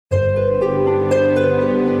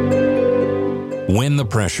When the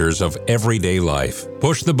pressures of everyday life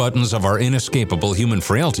push the buttons of our inescapable human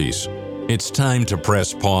frailties, it's time to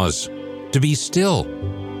press pause, to be still,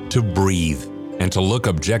 to breathe, and to look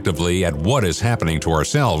objectively at what is happening to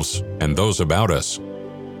ourselves and those about us.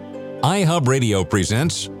 iHub Radio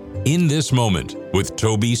presents In This Moment with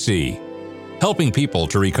Toby C, helping people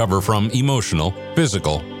to recover from emotional,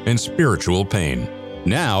 physical, and spiritual pain.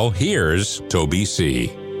 Now, here's Toby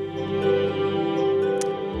C.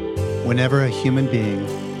 Whenever a human being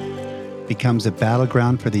becomes a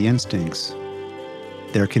battleground for the instincts,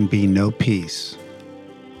 there can be no peace.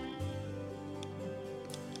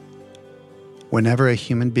 Whenever a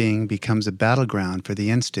human being becomes a battleground for the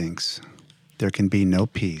instincts, there can be no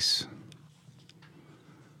peace.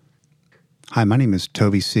 Hi, my name is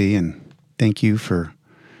Toby C, and thank you for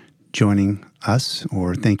joining us,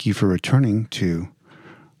 or thank you for returning to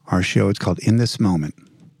our show. It's called In This Moment,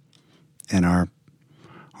 and our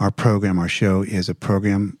program, our show, is a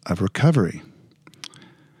program of recovery.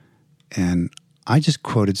 And I just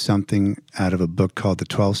quoted something out of a book called The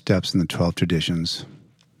 12 Steps and the 12 Traditions,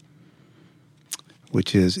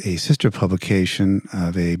 which is a sister publication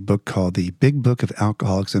of a book called The Big Book of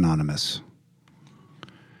Alcoholics Anonymous.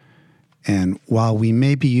 And while we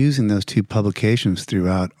may be using those two publications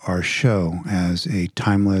throughout our show as a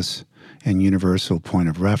timeless and universal point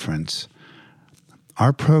of reference,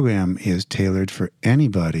 our program is tailored for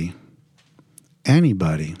anybody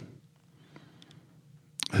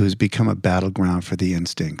who's become a battleground for the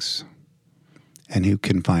instincts and who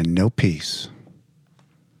can find no peace.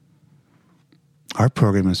 Our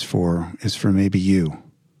program is for maybe you,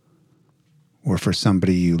 or for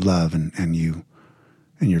somebody you love and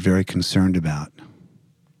you're very concerned about.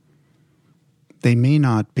 They may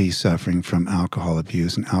not be suffering from alcohol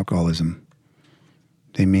abuse and alcoholism.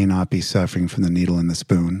 They may not be suffering from the needle and the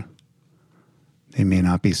spoon. They may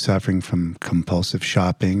not be suffering from compulsive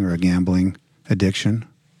shopping or a gambling addiction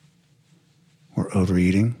or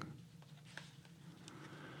overeating.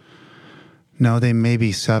 No, they may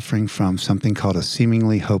be suffering from something called a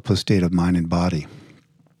seemingly hopeless state of mind and body.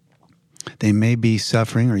 They may be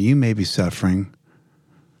suffering, or you may be suffering,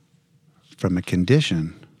 from a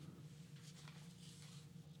condition,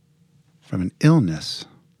 from an illness,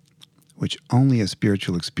 which only a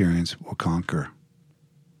spiritual experience will conquer.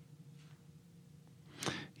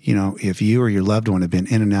 You know, if you or your loved one have been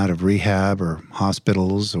in and out of rehab or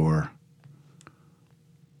hospitals or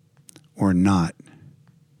not,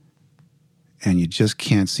 and you just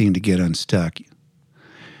can't seem to get unstuck,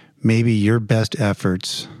 maybe your best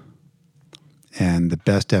efforts and the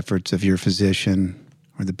best efforts of your physician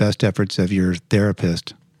or the best efforts of your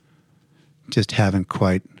therapist just haven't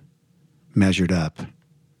quite measured up.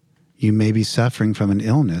 You may be suffering from an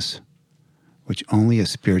illness which only a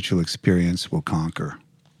spiritual experience will conquer.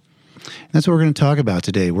 And that's what we're going to talk about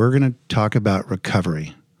today. We're going to talk about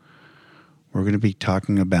recovery. We're going to be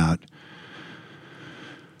talking about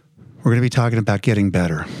getting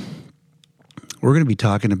better. We're going to be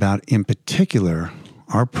talking about, in particular,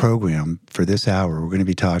 our program for this hour. We're going to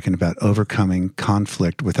be talking about overcoming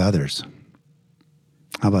conflict with others.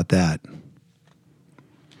 How about that?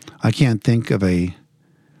 I can't think of a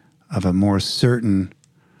more certain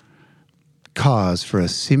cause for a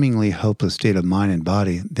seemingly hopeless state of mind and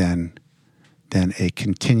body than a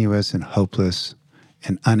continuous and hopeless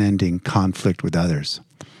and unending conflict with others.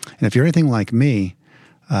 And if you're anything like me,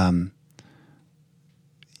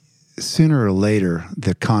 sooner or later,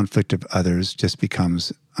 the conflict of others just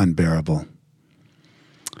becomes unbearable.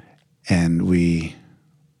 And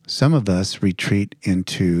some of us retreat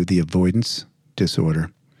into the avoidance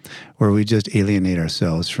disorder, where we just alienate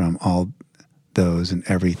ourselves from all those and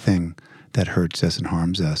everything that hurts us and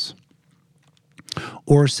harms us.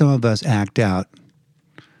 Or some of us act out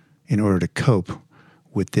in order to cope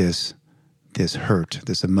with this hurt,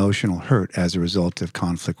 this emotional hurt as a result of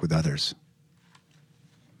conflict with others.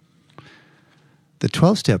 The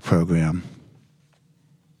 12-step program,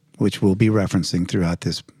 which we'll be referencing throughout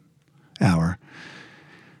this hour,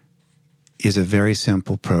 is a very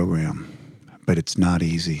simple program, but it's not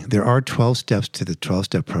easy. There are 12 steps to the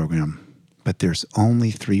 12-step program, but there's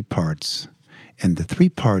only 3 parts. And the 3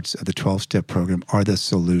 parts of the 12-step program are the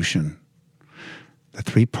solution. The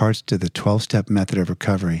 3 parts to the 12-step method of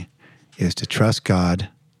recovery is to trust God,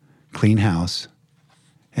 clean house,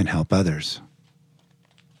 and help others.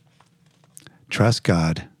 Trust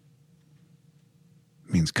God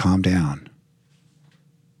means calm down.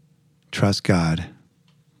 Trust God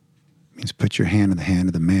means put your hand in the hand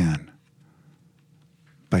of the man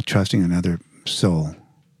by trusting another soul,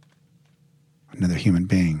 another human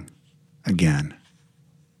being again.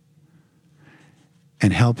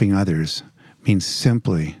 And helping others means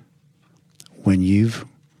simply when you've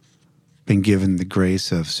been given the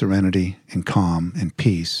grace of serenity and calm and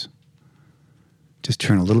peace, just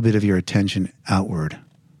turn a little bit of your attention outward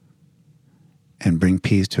and bring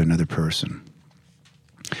peace to another person.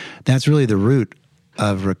 That's really the root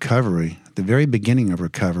of recovery. The very beginning of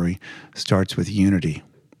recovery starts with unity.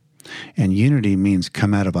 And unity means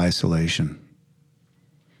come out of isolation.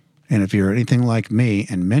 And if you're anything like me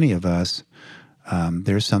and many of us,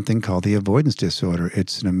 there's something called the avoidance disorder.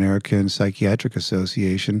 It's an American Psychiatric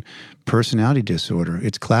Association personality disorder.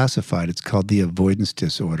 It's classified. It's called the avoidance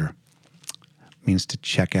disorder. It means to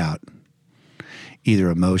check out, either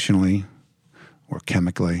emotionally or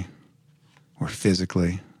chemically or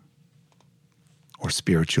physically or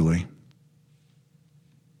spiritually.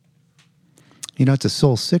 You know, it's a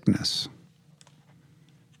soul sickness.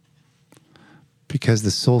 Because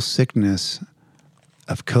the soul sickness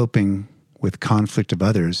of coping with conflict of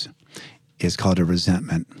others is called a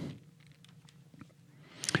resentment.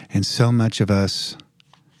 And so many of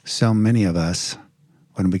us,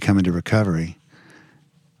 when we come into recovery,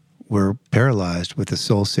 we're paralyzed with the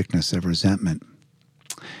soul sickness of resentment.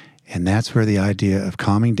 And that's where the idea of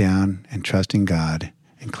calming down and trusting God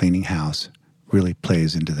and cleaning house really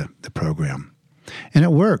plays into the program. And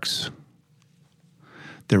it works.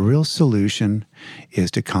 The real solution is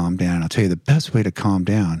to calm down. I'll tell you, the best way to calm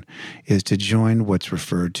down is to join what's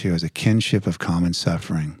referred to as a kinship of common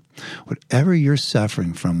suffering. Whatever you're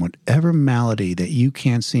suffering from, whatever malady that you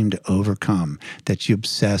can't seem to overcome, that you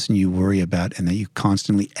obsess and you worry about and that you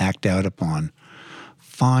constantly act out upon,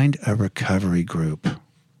 find a recovery group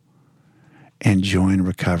and join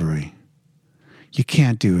recovery. You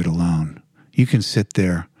can't do it alone. You can sit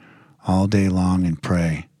there all day long and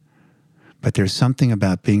pray. But there's something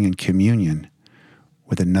about being in communion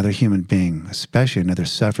with another human being, especially another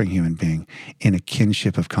suffering human being, in a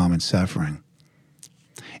kinship of common suffering.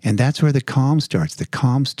 And that's where the calm starts. The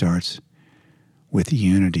calm starts with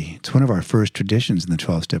unity. It's one of our first traditions in the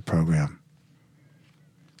 12-step program.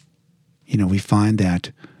 You know, we find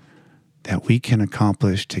that we can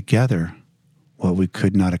accomplish together what we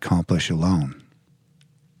could not accomplish alone.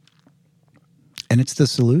 And it's the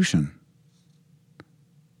solution.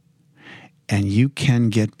 And you can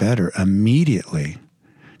get better immediately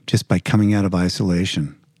just by coming out of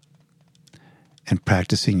isolation and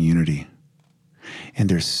practicing unity. And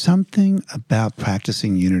there's something about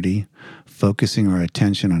practicing unity, focusing our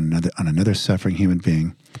attention on another suffering human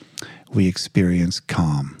being, we experience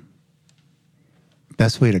calm.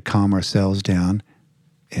 Best way to calm ourselves down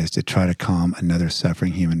is to try to calm another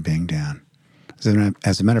suffering human being down.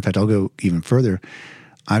 As a matter of fact, I'll go even further.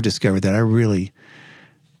 I've discovered that I really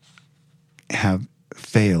have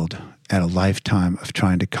failed at a lifetime of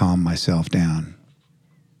trying to calm myself down.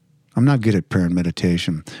 I'm not good at prayer and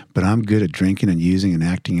meditation, but I'm good at drinking and using and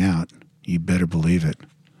acting out. You better believe it.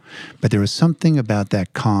 But there was something about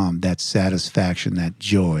that calm, that satisfaction, that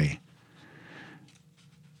joy,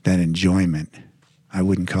 that enjoyment. I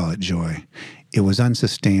wouldn't call it joy. It was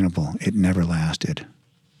unsustainable. It never lasted.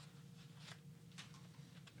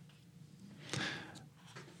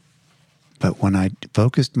 But when I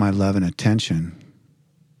focused my love and attention,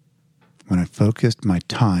 when I focused my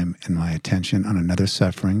time and my attention on another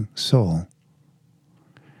suffering soul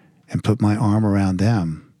and put my arm around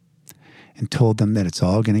them and told them that it's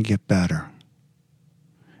all going to get better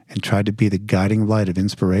and tried to be the guiding light of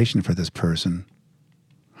inspiration for this person,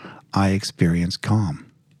 I experienced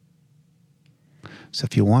calm. So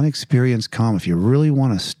if you want to experience calm, if you really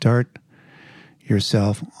want to start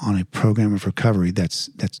yourself on a program of recovery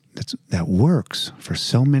that works for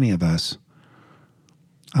so many of us,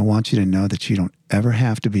 I want you to know that you don't ever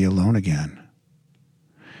have to be alone again.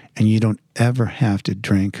 And you don't ever have to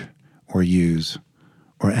drink or use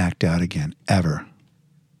or act out again, ever.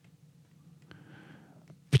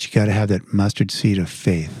 But you got to have that mustard seed of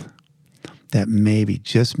faith that maybe,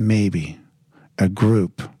 just maybe, a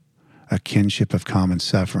group, a kinship of common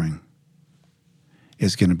suffering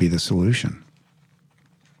is going to be the solution.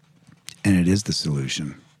 And it is the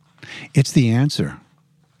solution. It's the answer.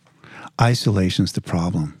 Isolation's the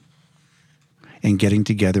problem. And getting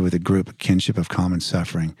together with a group, a kinship of common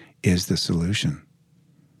suffering, is the solution.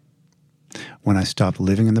 When I stopped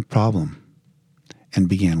living in the problem and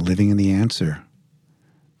began living in the answer,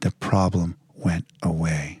 the problem went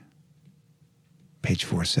away. Page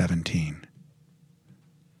 417.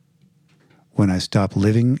 When I stopped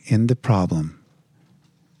living in the problem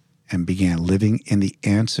and began living in the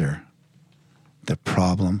answer, the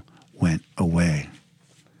problem went away.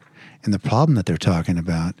 And the problem that they're talking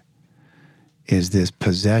about is this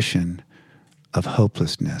possession of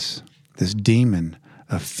hopelessness, this demon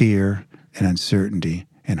of fear, and uncertainty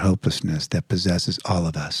and hopelessness that possesses all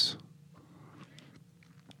of us.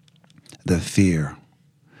 The fear.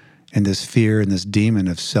 And this fear and this demon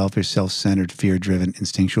of selfish, self-centered, fear-driven,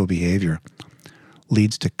 instinctual behavior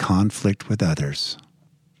leads to conflict with others.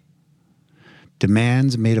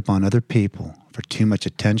 Demands made upon other people for too much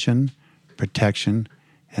attention, protection,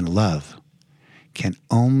 and love can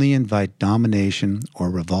only invite domination or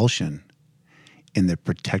revulsion in the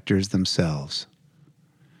protectors themselves,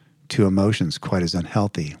 two emotions quite as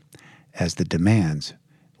unhealthy as the demands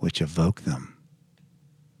which evoke them.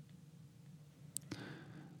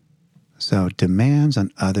 So demands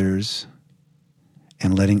on others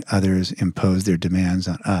and letting others impose their demands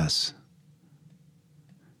on us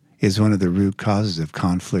is one of the root causes of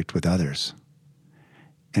conflict with others.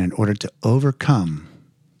 And in order to overcome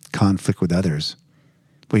conflict with others,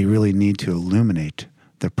 we really need to illuminate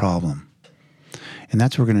the problem. And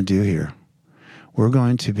that's what we're going to do here. We're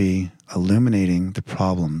going to be illuminating the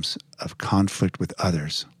problems of conflict with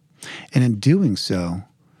others. And in doing so,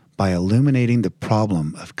 by illuminating the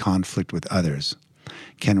problem of conflict with others,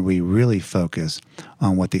 can we really focus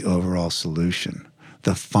on what the overall solution,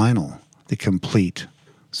 the final, the complete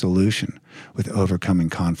solution with overcoming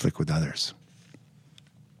conflict with others.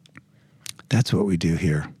 That's what we do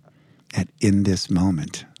here at In This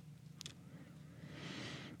Moment.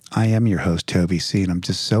 I am your host, Toby C, and I'm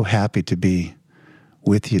just so happy to be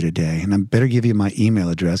with you today. And I better give you my email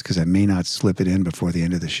address because I may not slip it in before the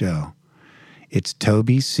end of the show. It's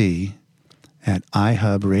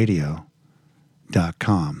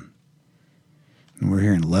tobyc@ihubradio.com. And we're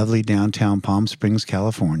here in lovely downtown Palm Springs,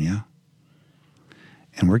 California.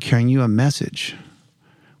 And we're carrying you a message.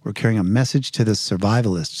 We're carrying a message to the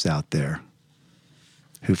survivalists out there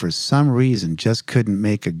who for some reason just couldn't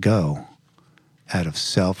make a go out of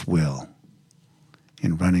self-will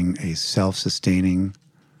in running a self-sustaining,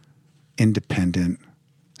 independent,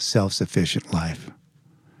 self-sufficient life.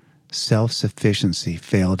 Self-sufficiency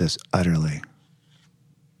failed us utterly.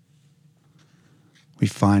 We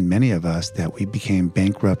find many of us that we became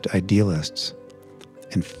bankrupt idealists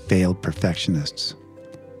and failed perfectionists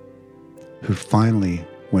who finally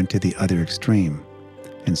went to the other extreme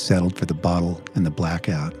and settled for the bottle and the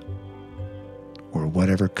blackout or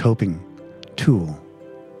whatever coping tool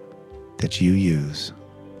that you use.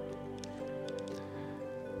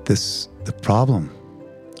 The problem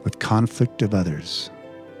with conflict of others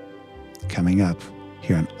coming up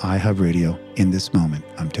here on iHub Radio In This Moment.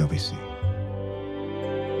 I'm Toby C.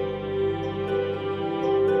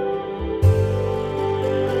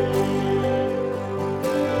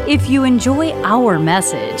 If you enjoy our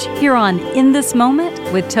message here on In This Moment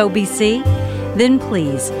with Toby C, then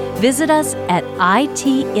please visit us at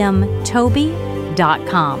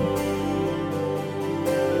itmtoby.com.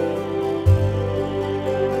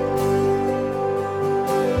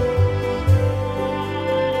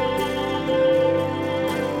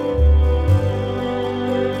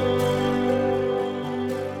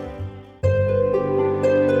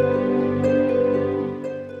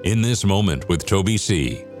 In This Moment with Toby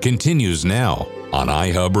C continues now on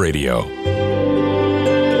iHub Radio.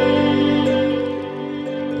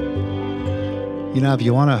 You know, if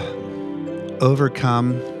you want to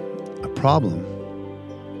overcome a problem,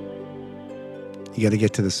 you got to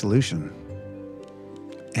get to the solution.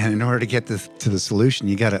 And in order to get to the solution,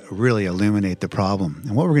 you got to really illuminate the problem.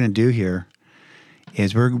 And what we're going to do here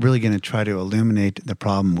is we're really going to try to illuminate the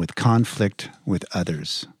problem with conflict with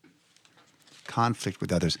others. Conflict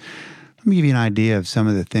with others. Let me give you an idea of some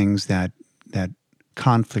of the things that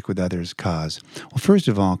conflict with others cause. Well, first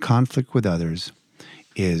of all, conflict with others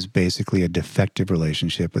is basically a defective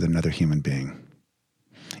relationship with another human being.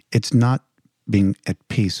 It's not being at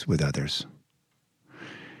peace with others.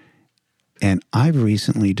 And I've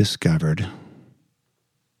recently discovered,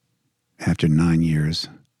 after 9 years,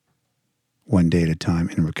 one day at a time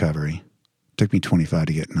in recovery, it took me 25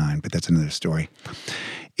 to get 9, but that's another story,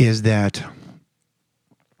 is that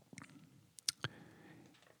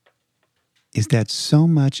so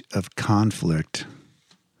much of conflict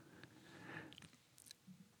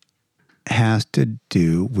has to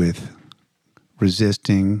do with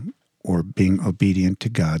resisting or being obedient to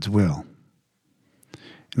God's will.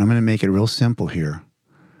 And I'm going to make it real simple here.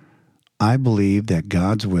 I believe that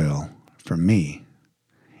God's will for me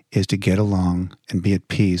is to get along and be at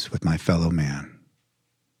peace with my fellow man.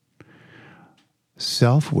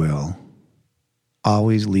 Self-will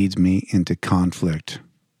always leads me into conflict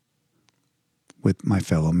with my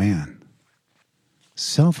fellow man.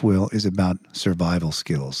 Self-will is about survival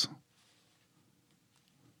skills.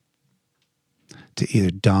 To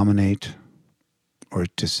either dominate or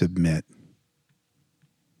to submit.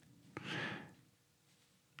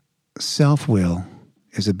 Self-will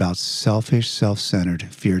is about selfish, self-centered,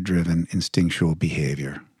 fear-driven, instinctual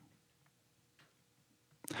behavior.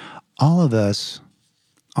 All of us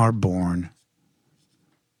are born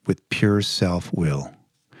with pure self-will.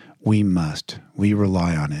 We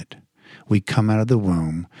rely on it. We come out of the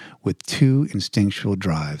womb with two instinctual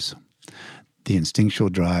drives. The instinctual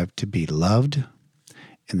drive to be loved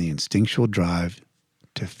and the instinctual drive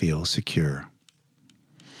to feel secure.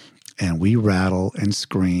 And we rattle and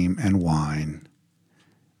scream and whine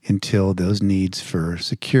until those needs for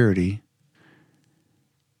security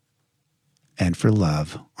and for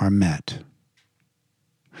love are met.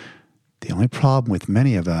 The only problem with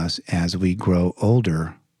many of us as we grow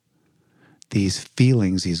older, these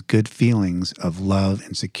feelings, these good feelings of love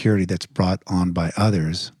and security that's brought on by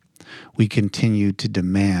others, we continue to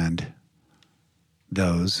demand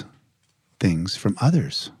those things from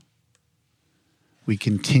others. We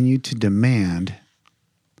continue to demand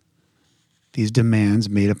these demands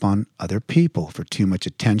made upon other people for too much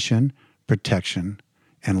attention, protection,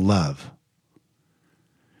 and love.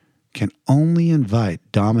 Can only invite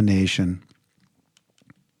domination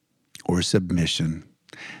or submission.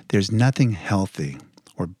 There's nothing healthy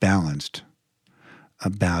or balanced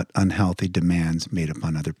about unhealthy demands made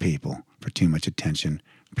upon other people for too much attention,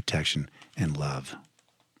 protection, and love.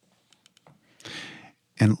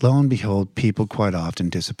 And lo and behold, people quite often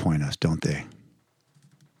disappoint us, don't they?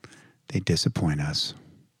 They disappoint us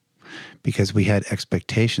because we had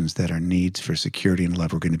expectations that our needs for security and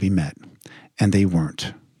love were going to be met, and they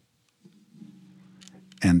weren't.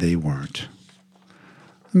 And they weren't.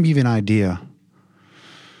 Let me give you an idea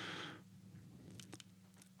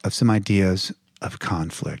of some ideas of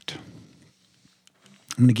conflict.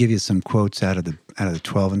 I'm going to give you some quotes out of the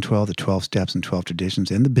 12 and 12, the 12 steps and 12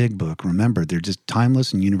 traditions in the big book. Remember, they're just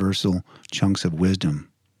timeless and universal chunks of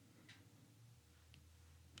wisdom.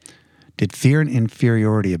 Did fear and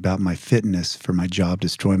inferiority about my fitness for my job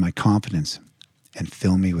destroy my confidence and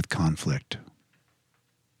fill me with conflict?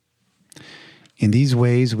 In these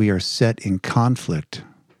ways, we are set in conflict,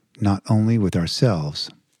 not only with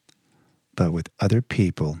ourselves, but with other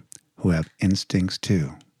people who have instincts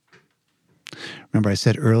too. Remember, I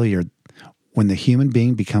said earlier, when the human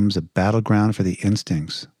being becomes a battleground for the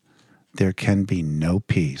instincts, there can be no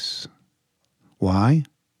peace. Why?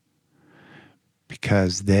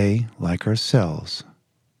 Because they, like ourselves,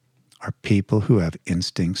 are people who have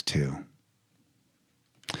instincts too.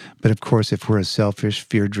 But of course, if we're a selfish,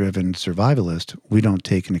 fear-driven survivalist, we don't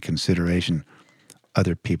take into consideration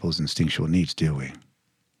other people's instinctual needs, do we?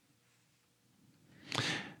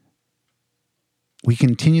 We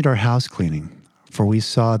continued our house cleaning, for we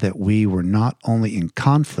saw that we were not only in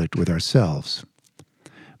conflict with ourselves,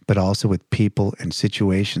 but also with people and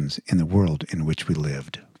situations in the world in which we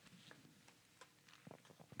lived.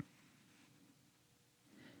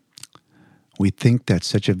 We think that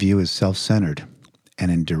such a view is self-centered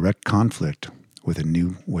and in direct conflict with a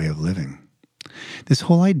new way of living. This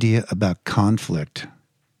whole idea about conflict,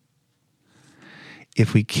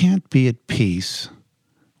 if we can't be at peace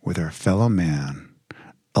with our fellow man,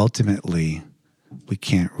 ultimately, we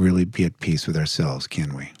can't really be at peace with ourselves,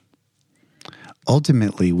 can we?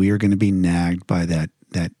 Ultimately, we are going to be nagged by that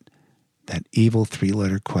evil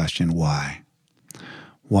three-letter question, why?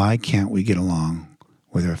 Why can't we get along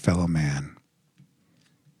with our fellow man?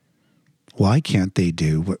 Why can't they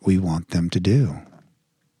do what we want them to do?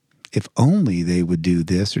 If only they would do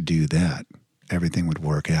this or do that, everything would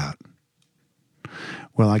work out.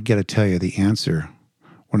 Well, I got to tell you, the answer,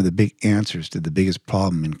 one of the big answers to the biggest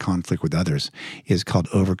problem in conflict with others is called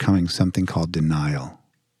overcoming something called denial.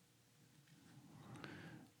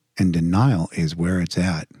 And denial is where it's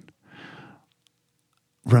at.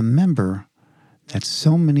 Remember that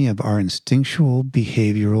so many of our instinctual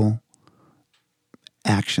behavioral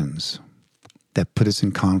actions that put us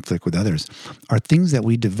in conflict with others are things that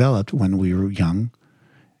we developed when we were young,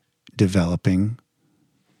 developing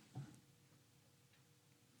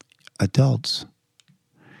adults.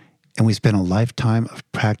 And we spent a lifetime of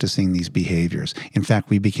practicing these behaviors. In fact,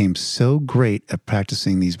 we became so great at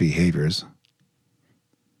practicing these behaviors,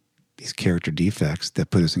 these character defects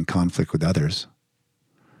that put us in conflict with others.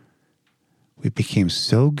 We became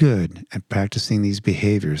so good at practicing these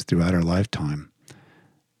behaviors throughout our lifetime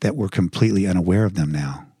that we're completely unaware of them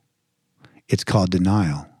now. It's called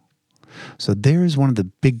denial. So there's one of the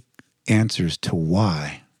big answers to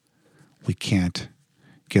why we can't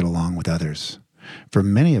get along with others. For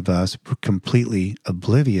many of us, we're completely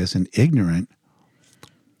oblivious and ignorant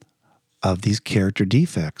of these character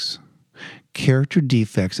defects. Character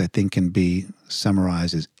defects, I think, can be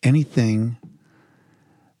summarized as anything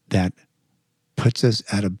that puts us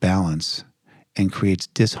out of balance and creates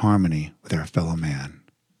disharmony with our fellow man.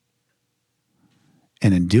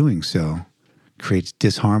 And in doing so, creates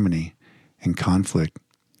disharmony and conflict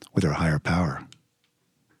with our higher power.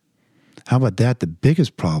 How about that? The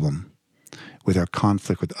biggest problem with our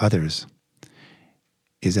conflict with others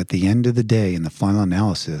is at the end of the day, in the final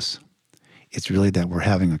analysis, it's really that we're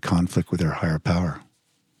having a conflict with our higher power.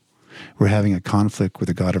 We're having a conflict with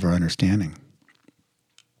the God of our understanding.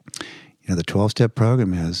 You know, the 12-step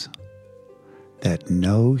program is that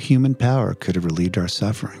no human power could have relieved our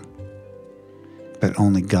suffering, but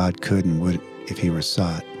only God could and would if he were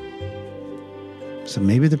sought. So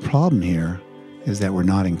maybe the problem here is that we're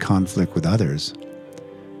not in conflict with others.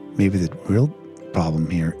 Maybe the real problem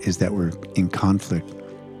here is that we're in conflict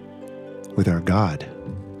with our God.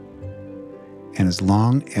 And as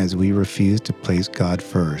long as we refuse to place God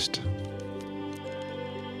first,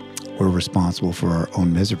 we're responsible for our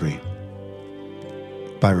own misery.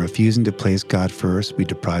 By refusing to place God first, we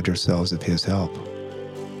deprived ourselves of his help.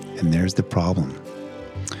 And there's the problem.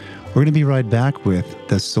 We're going to be right back with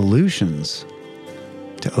the solutions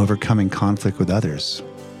to overcoming conflict with others.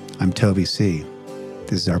 I'm Toby C.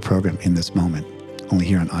 This is our program, In This Moment, only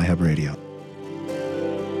here on iHub Radio.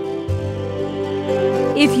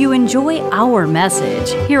 If you enjoy our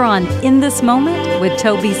message here on In This Moment with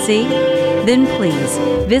Toby C., then please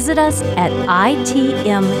visit us at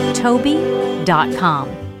itmtoby.com.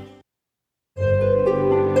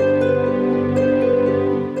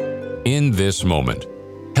 In This Moment,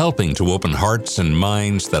 helping to open hearts and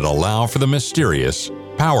minds that allow for the mysterious,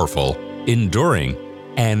 powerful, enduring,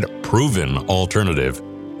 and proven alternative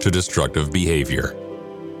to destructive behavior.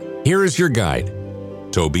 Here is your guide,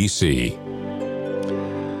 Toby C.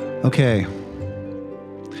 Okay.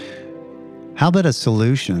 How about a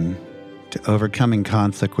solution to overcoming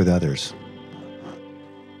conflict with others?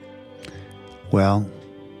 Well,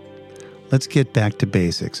 let's get back to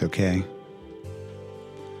basics, okay?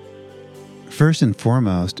 First and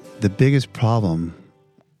foremost, the biggest problem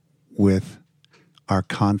with our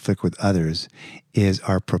conflict with others is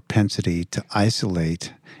our propensity to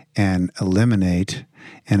isolate and eliminate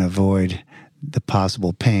and avoid the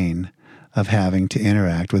possible pain of having to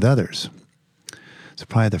interact with others. So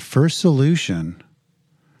probably the first solution,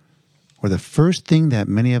 or the first thing that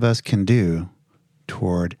many of us can do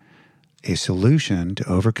toward a solution to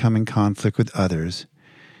overcoming conflict with others,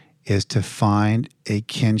 is to find a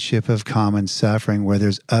kinship of common suffering where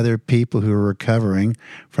there's other people who are recovering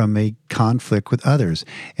from a conflict with others.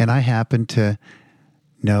 And I happen to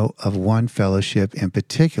know of one fellowship in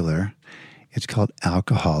particular. It's called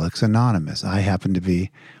Alcoholics Anonymous. I happen to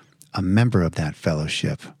be a member of that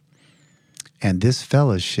fellowship. And this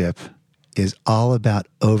fellowship is all about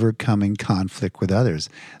overcoming conflict with others.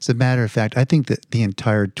 As a matter of fact, I think that the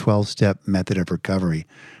entire 12-step method of recovery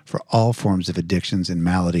for all forms of addictions and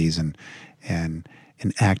maladies and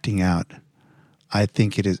acting out, I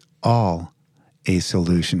think it is all a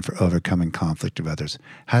solution for overcoming conflict with others.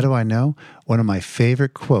 How do I know? One of my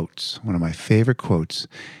favorite quotes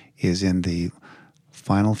is in the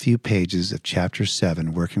final few pages of Chapter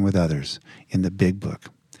 7, Working with Others, in the Big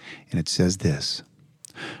Book. And it says this: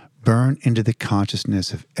 burn into the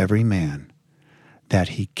consciousness of every man that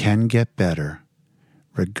he can get better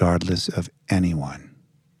regardless of anyone.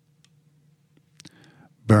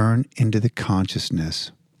 Burn into the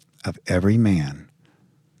consciousness of every man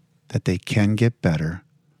that they can get better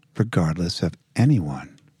regardless of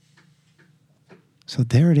anyone. So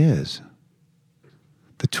there it is.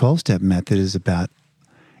 The 12-step method is about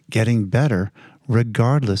getting better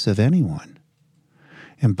regardless of anyone.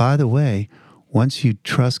 And by the way, once you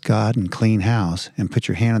trust God and clean house and put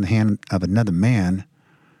your hand in the hand of another man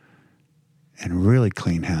and really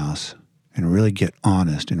clean house and really get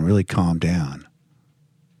honest and really calm down,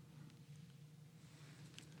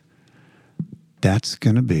 that's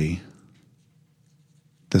going to be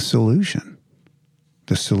the solution.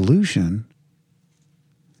 The solution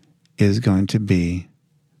is going to be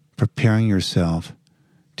preparing yourself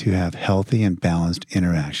to have healthy and balanced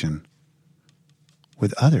interaction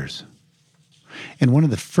with others. And one of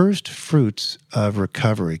the first fruits of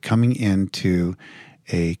recovery, coming into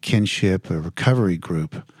a kinship, a recovery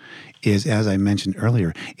group, is, as I mentioned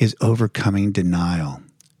earlier, is overcoming denial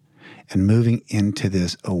and moving into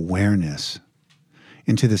this awareness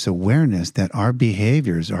that our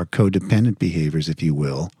behaviors, our codependent behaviors, if you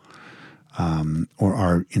will, or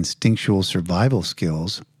our instinctual survival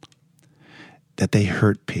skills, that they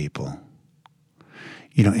hurt people.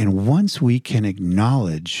 You know, and once we can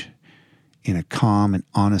acknowledge in a calm and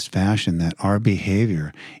honest fashion that our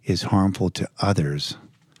behavior is harmful to others,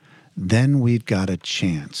 then we've got a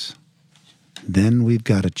chance then we've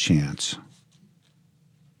got a chance.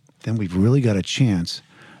 Then we've really got a chance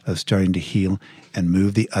of starting to heal and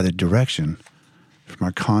move the other direction from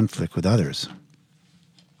our conflict with others.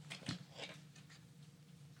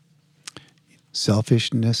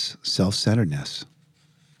 Selfishness, self-centeredness.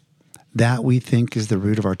 That we think is the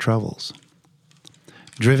root of our troubles.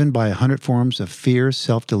 Driven by 100 forms of fear,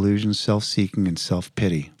 self-delusion, self-seeking, and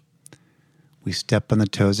self-pity. We step on the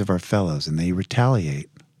toes of our fellows and they retaliate.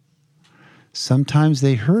 Sometimes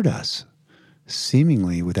they hurt us,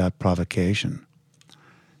 seemingly without provocation.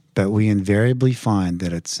 But we invariably find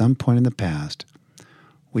that at some point in the past,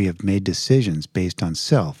 we have made decisions based on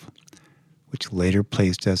self, which later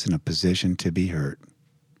placed us in a position to be hurt.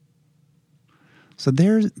 So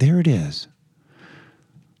there it is.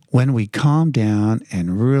 When we calm down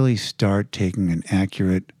and really start taking an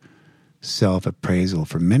accurate self-appraisal,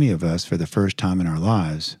 for many of us for the first time in our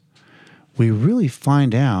lives, we really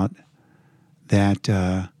find out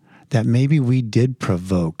that maybe we did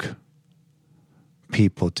provoke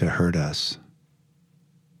people to hurt us.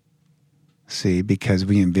 See, because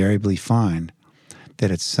we invariably find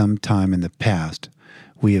that at some time in the past,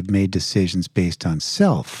 we have made decisions based on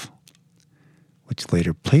self, which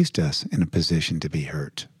later placed us in a position to be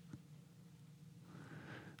hurt.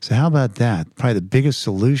 So how about that? Probably the biggest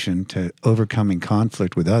solution to overcoming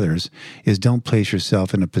conflict with others is don't place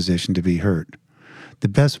yourself in a position to be hurt. The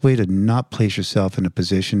best way to not place yourself in a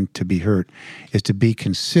position to be hurt is to be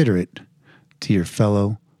considerate to your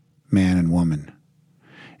fellow man and woman.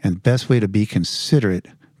 And the best way to be considerate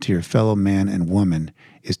to your fellow man and woman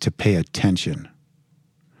is to pay attention.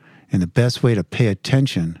 And the best way to pay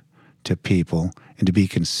attention to people and to be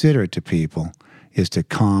considerate to people is to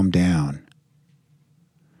calm down.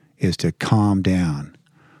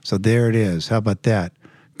 So there it is. How about that?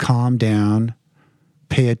 Calm down,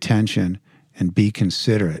 pay attention, and be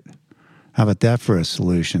considerate. How about that for a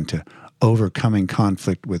solution to overcoming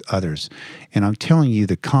conflict with others? And I'm telling you,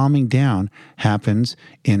 the calming down happens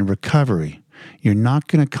in recovery. You're not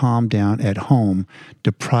going to calm down at home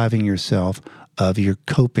depriving yourself of your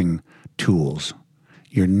coping tools.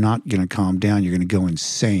 You're not going to calm down. You're going to go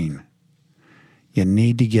insane. You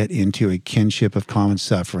need to get into a kinship of common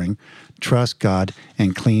suffering, trust God,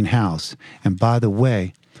 and clean house. And by the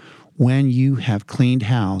way, when you have cleaned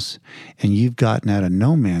house and you've gotten out of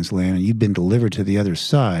no man's land and you've been delivered to the other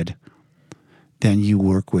side, then you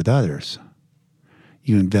work with others.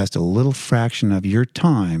 You invest a little fraction of your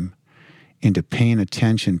time into paying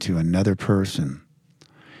attention to another person.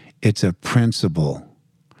 It's a principle.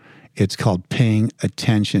 It's called paying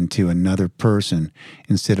attention to another person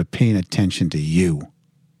instead of paying attention to you.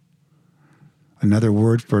 Another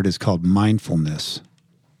word for it is called mindfulness.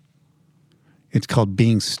 It's called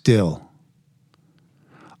being still.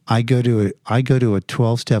 I go to a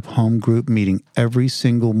 12-step home group meeting every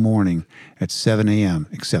single morning at 7 a.m.,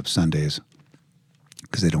 except Sundays,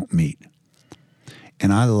 because they don't meet.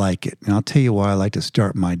 And I like it. And I'll tell you why I like to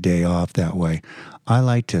start my day off that way. I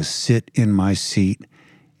like to sit in my seat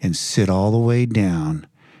and sit all the way down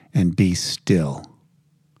and be still.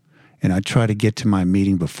 And I try to get to my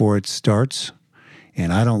meeting before it starts,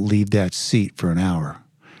 and I don't leave that seat for an hour.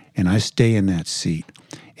 And I stay in that seat,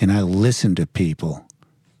 and I listen to people.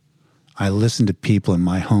 I listen to people in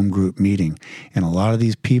my home group meeting, and a lot of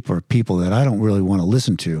these people are people that I don't really want to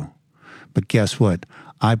listen to. But guess what?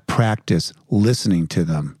 I practice listening to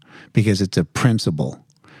them because it's a principle.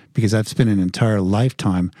 Because I've spent an entire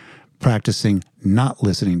lifetime practicing not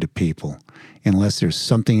listening to people unless there's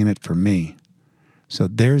something in it for me. So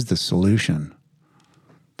there's the solution.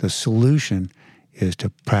 The solution is to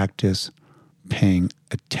practice paying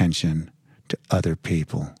attention to other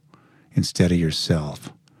people instead of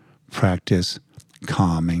yourself. Practice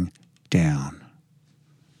calming down.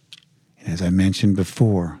 And as I mentioned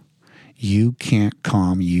before, you can't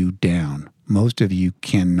calm you down. Most of you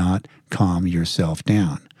cannot calm yourself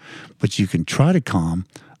down, but you can try to calm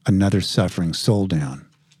another suffering soul down.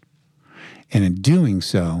 And in doing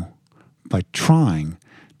so, by trying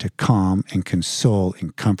to calm and console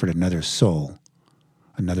and comfort another soul,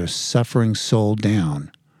 another suffering soul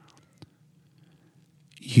down,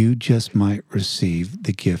 you just might receive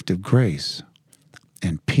the gift of grace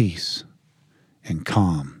and peace and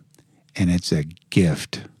calm. And it's a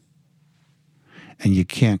gift. And you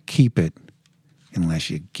can't keep it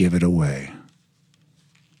unless you give it away.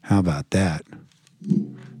 How about that?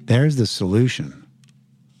 There's the solution.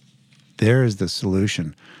 There's the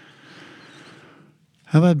solution.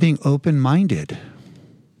 How about being open-minded?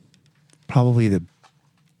 Probably the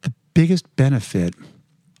biggest benefit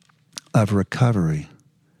of recovery.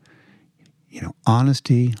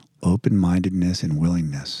 Honesty, open-mindedness, and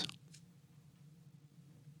willingness.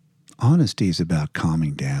 Honesty is about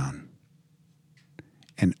calming down.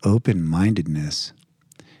 And open-mindedness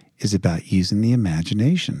is about using the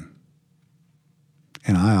imagination.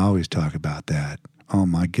 And I always talk about that. Oh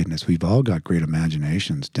my goodness, we've all got great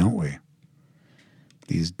imaginations, don't we?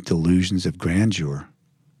 These delusions of grandeur,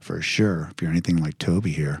 for sure, if you're anything like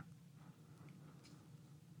Toby here.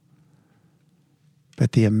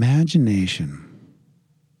 But the imagination,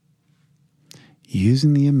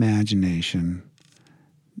 using the imagination,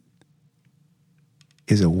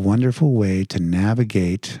 is a wonderful way to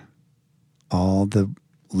navigate all the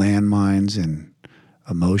landmines and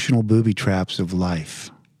emotional booby traps of life.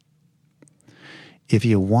 If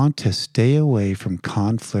you want to stay away from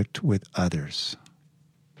conflict with others,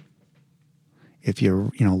 if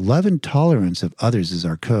love and tolerance of others is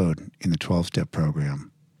our code in the 12-step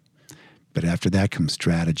program. But after that comes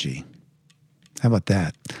strategy. How about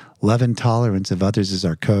that? Love and tolerance of others is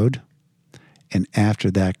our code. And after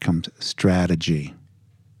that comes strategy.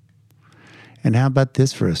 And how about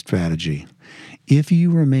this for a strategy? If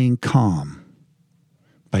you remain calm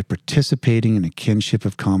by participating in a kinship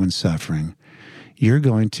of common suffering, you're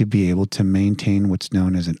going to be able to maintain what's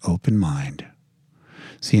known as an open mind.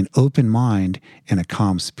 See, an open mind and a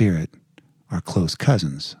calm spirit are close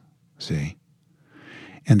cousins, see?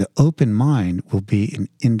 And the open mind will be an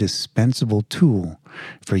indispensable tool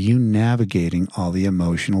for you navigating all the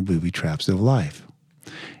emotional booby traps of life.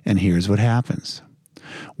 And here's what happens.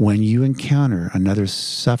 When you encounter another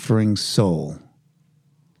suffering soul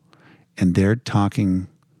and they're talking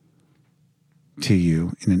to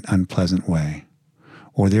you in an unpleasant way,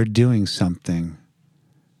 or they're doing something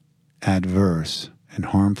adverse and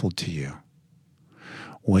harmful to you,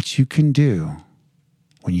 what you can do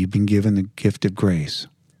when you've been given the gift of grace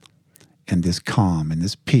and this calm and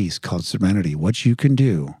this peace called serenity, what you can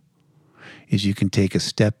do is you can take a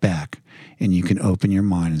step back and you can open your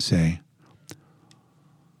mind and say,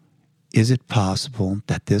 is it possible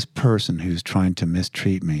that this person who's trying to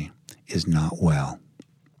mistreat me is not well?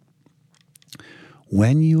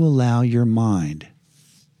 When you allow your mind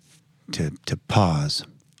to pause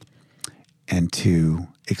and to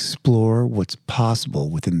explore what's possible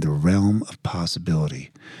within the realm of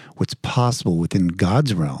possibility, what's possible within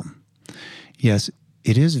God's realm. Yes,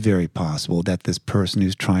 it is very possible that this person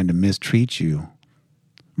who's trying to mistreat you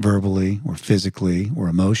verbally or physically or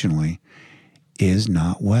emotionally is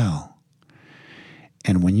not well.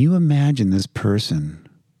 And when you imagine this person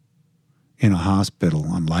in a hospital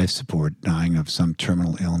on life support dying of some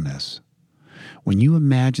terminal illness, when you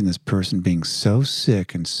imagine this person being so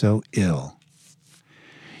sick and so ill,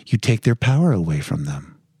 you take their power away from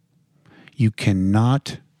them. You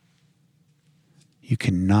cannot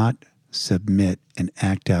submit and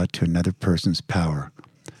act out to another person's power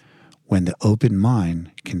when the open mind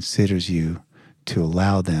considers you to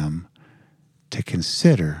allow them to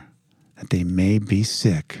consider that they may be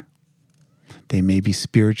sick. They may be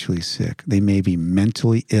spiritually sick. They may be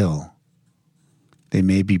mentally ill. They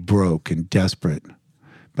may be broke and desperate,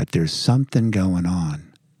 but there's something going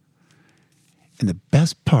on. And the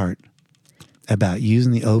best part about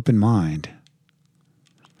using the open mind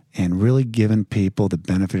and really giving people the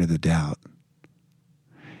benefit of the doubt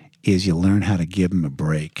is you learn how to give them a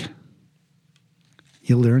break.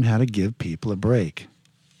 You learn how to give people a break.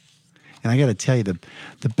 And I got to tell you,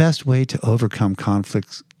 the best way to overcome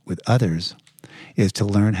conflicts with others is to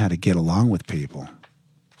learn how to get along with people.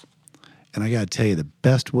 And I got to tell you, the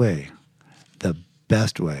best way to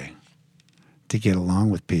get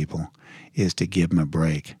along with people is to give them a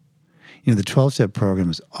break. You know, the 12-step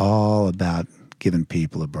program is all about giving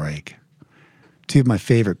people a break. Two of my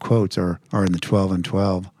favorite quotes are in the 12 and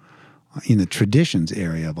 12, in the traditions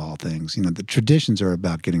area of all things. You know, the traditions are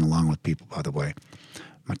about getting along with people, by the way.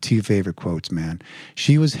 My two favorite quotes, man.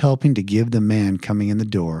 She was helping to give the man coming in the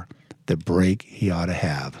door the break he ought to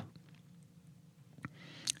have.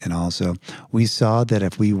 And also, we saw that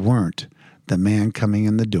if we weren't, the man coming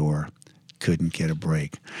in the door couldn't get a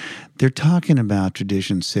break. They're talking about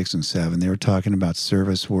tradition 6 and 7. They were talking about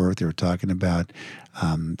service work. They were talking about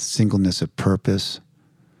singleness of purpose.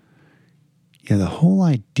 You know, the whole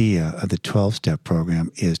idea of the 12-step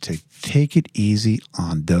program is to take it easy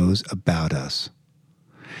on those about us.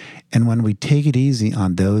 And when we take it easy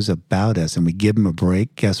on those about us and we give them a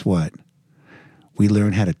break, guess what? We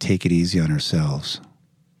learn how to take it easy on ourselves.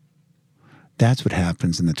 That's what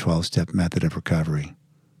happens in the 12-step method of recovery.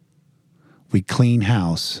 We clean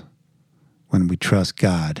house when we trust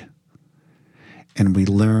God, and we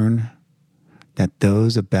learn that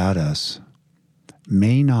those about us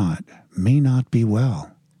may not be well,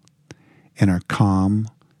 and are calm,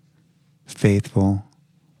 faithful,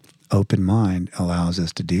 open mind allows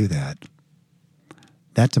us to do that.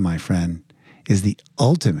 That, to my friend, is the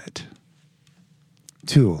ultimate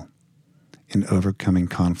tool in overcoming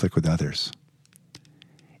conflict with others.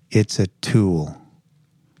 It's a tool.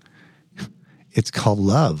 It's called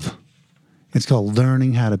love. It's called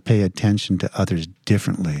learning how to pay attention to others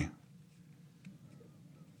differently.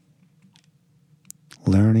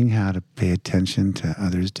 Learning how to pay attention to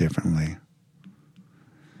others differently.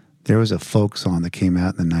 There was a folk song that came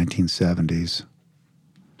out in the 1970s.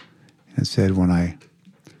 It said, when I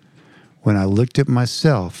looked at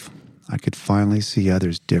myself, I could finally see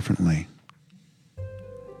others differently.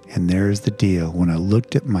 And there's the deal. When I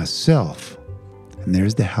looked at myself, and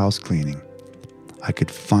there's the house cleaning, I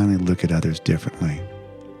could finally look at others differently.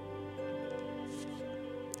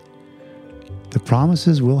 The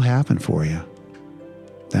promises will happen for you.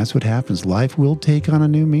 That's what happens. Life will take on a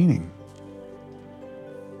new meaning.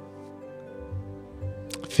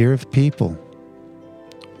 Fear of people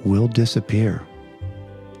will disappear.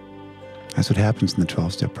 That's what happens in the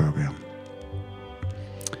 12-step program.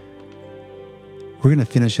 We're going to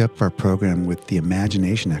finish up our program with the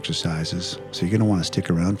imagination exercises, so you're going to want to stick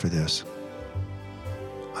around for this.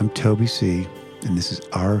 I'm Toby C, and this is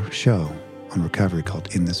our show on recovery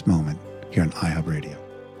called In This Moment here on iHub Radio.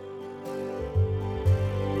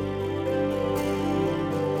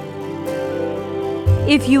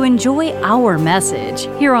 If you enjoy our message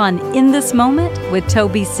here on In This Moment with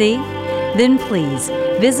Toby C, then please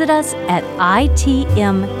visit us at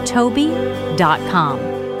itmtoby.com.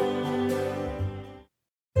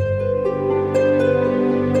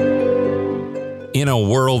 In a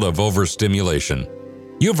world of overstimulation,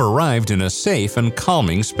 you've arrived in a safe and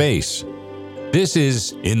calming space. This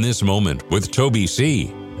is In This Moment with Toby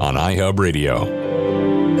C on iHub Radio.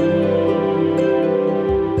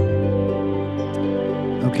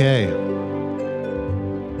 Okay.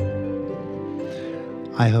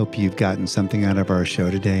 I hope you've gotten something out of our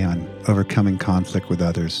show today on overcoming conflict with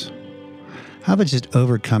others. How about just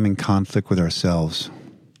overcoming conflict with ourselves?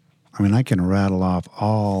 I mean, I can rattle off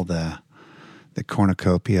all the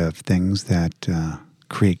cornucopia of things that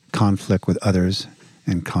create conflict with others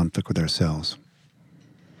and conflict with ourselves.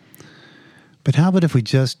 But how about if we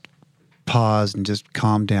just pause and just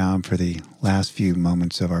calm down for the last few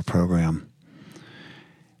moments of our program?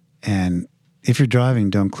 And if you're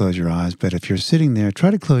driving, don't close your eyes. But if you're sitting there,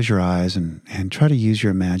 try to close your eyes and try to use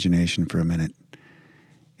your imagination for a minute.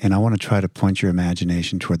 And I want to try to point your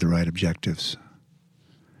imagination toward the right objectives.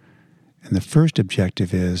 And the first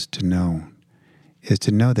objective is to know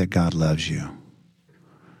that God loves you,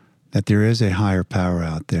 that there is a higher power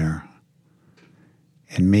out there.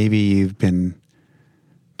 And maybe you've been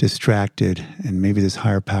distracted, and maybe this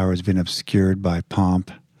higher power has been obscured by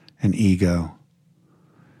pomp and ego.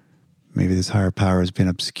 Maybe this higher power has been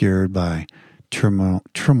obscured by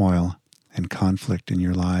turmoil and conflict in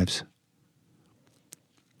your lives.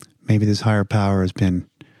 Maybe this higher power has been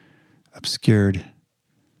obscured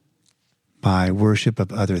by worship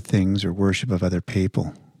of other things or worship of other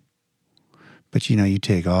people. But you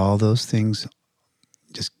take all those things,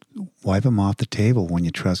 just wipe them off the table when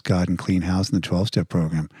you trust God and clean house in the 12-step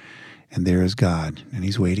program. And there is God, and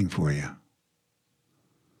He's waiting for you.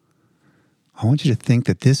 I want you to think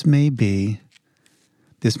that this may be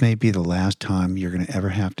the last time you're going to ever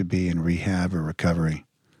have to be in rehab or recovery.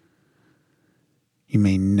 You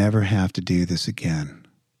may never have to do this again.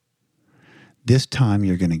 This time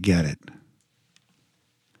you're going to get it.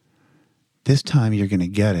 This time you're going to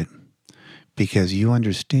get it because you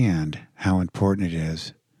understand how important it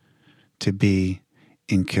is to be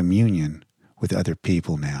in communion with other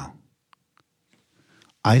people now.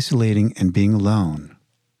 Isolating and being alone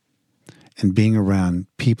and being around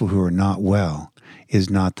people who are not well is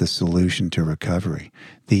not the solution to recovery.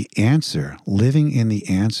 The answer, living in the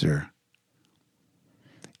answer,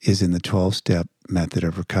 is in the 12-step method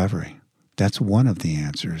of recovery. That's one of the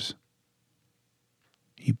answers.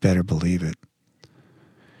 You better believe it.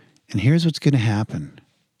 And here's what's going to happen.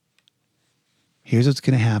 Here's what's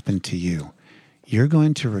going to happen to you. You're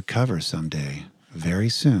going to recover someday, very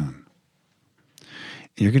soon.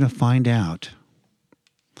 And you're going to find out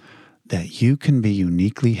that you can be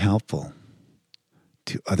uniquely helpful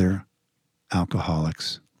to other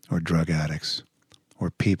alcoholics or drug addicts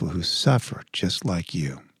or people who suffer just like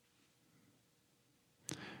you.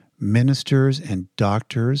 Ministers and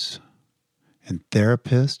doctors and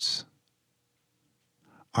therapists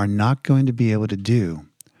are not going to be able to do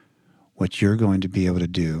what you're going to be able to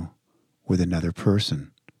do with another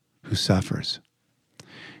person who suffers.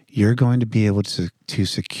 You're going to be able to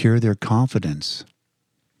secure their confidence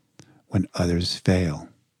when others fail.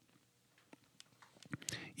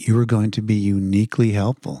 you are going to be uniquely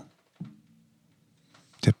helpful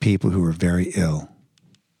to people who are very ill.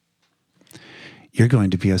 You're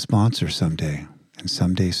going to be a sponsor someday, and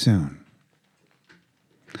someday soon.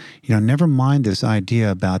 Never mind this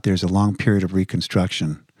idea about there's a long period of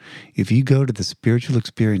reconstruction. If you go to the spiritual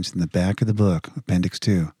experience in the back of the book, Appendix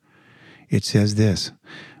 2, it says this: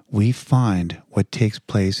 we find what takes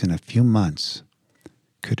place in a few months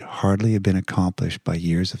could hardly have been accomplished by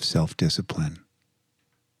years of self-discipline.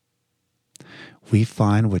 We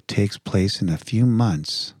find what takes place in a few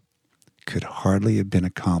months could hardly have been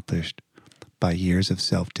accomplished by years of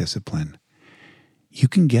self-discipline. You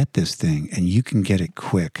can get this thing, and you can get it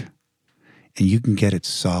quick, and you can get it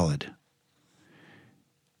solid.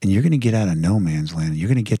 And you're going to get out of no man's land. You're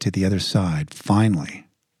going to get to the other side, finally.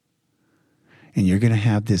 And you're going to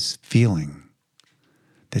have this feeling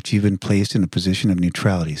that you've been placed in a position of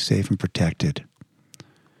neutrality, safe and protected,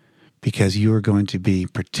 because you are going to be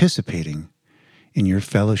participating in your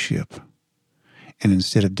fellowship. And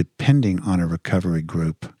instead of depending on a recovery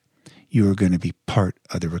group, you are going to be part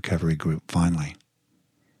of the recovery group, finally.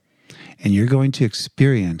 And you're going to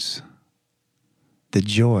experience the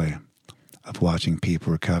joy of watching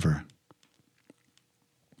people recover.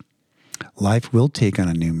 Life will take on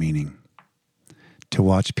a new meaning. To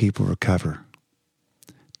watch people recover,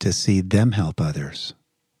 to see them help others,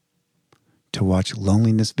 to watch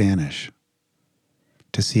loneliness vanish,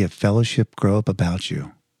 to see a fellowship grow up about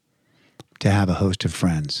you, to have a host of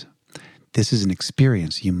friends. This is an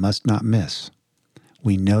experience you must not miss.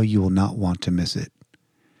 We know you will not want to miss it.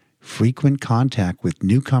 Frequent contact with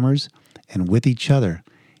newcomers and with each other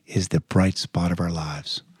is the bright spot of our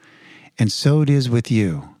lives. And so it is with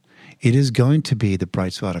you. It is going to be the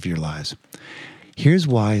bright spot of your lives. Here's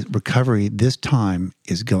why recovery this time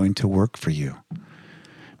is going to work for you.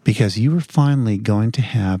 Because you are finally going to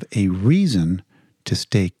have a reason to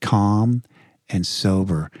stay calm and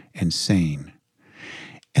sober and sane.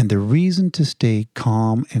 And the reason to stay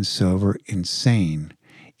calm and sober and sane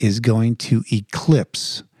is going to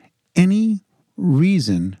eclipse any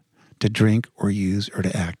reason to drink or use or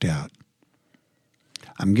to act out.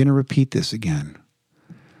 I'm going to repeat this again.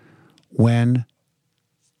 When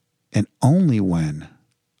and only when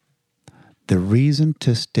the reason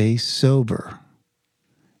to stay sober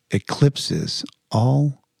eclipses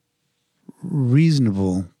all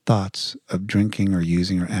reasonable thoughts of drinking or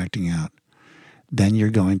using or acting out, then you're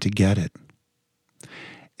going to get it.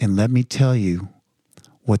 And let me tell you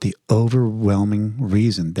what the overwhelming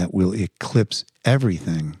reason that will eclipse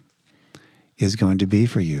everything is going to be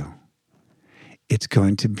for you. It's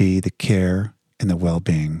going to be the care and the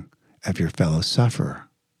well-being of your fellow sufferer.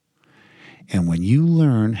 And when you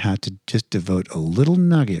learn how to just devote a little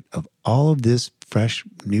nugget of all of this fresh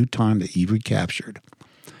new time that you've recaptured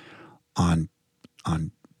on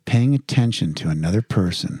paying attention to another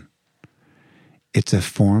person, it's a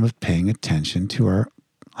form of paying attention to our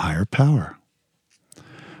higher power.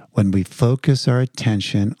 When we focus our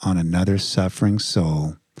attention on another suffering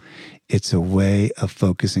soul, it's a way of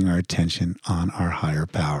focusing our attention on our higher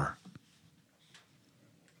power.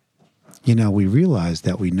 We realize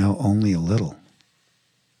that we know only a little.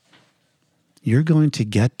 You're going to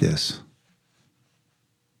get this.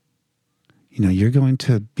 You're going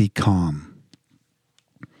to be calm.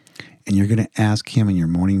 And you're going to ask him in your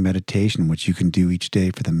morning meditation, which you can do each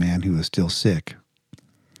day for the man who is still sick.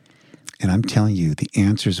 And I'm telling you, the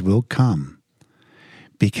answers will come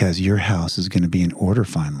because your house is going to be in order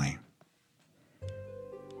finally.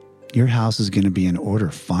 Your house is going to be in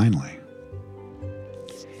order finally.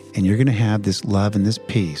 And you're going to have this love and this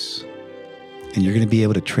peace. And you're going to be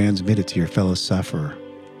able to transmit it to your fellow sufferer.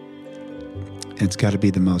 And it's got to be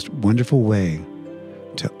the most wonderful way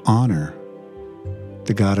to honor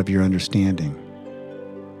the God of your understanding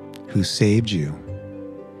who saved you.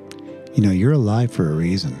 You're alive for a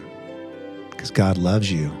reason because God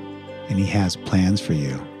loves you and he has plans for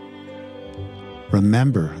you.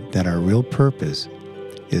 Remember that our real purpose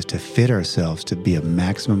is to fit ourselves to be of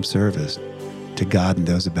maximum service to God and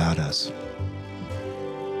those about us.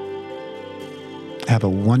 Have a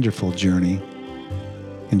wonderful journey.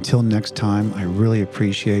 Until next time, I really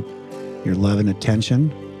appreciate your love and attention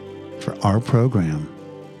for our program,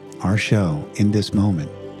 our show, In This Moment.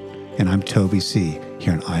 And I'm Toby C.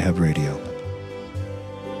 here on iHub Radio.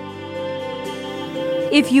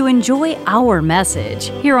 If you enjoy our message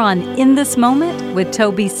here on In This Moment with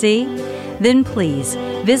Toby C., then please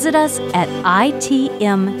visit us at itmtoby.com.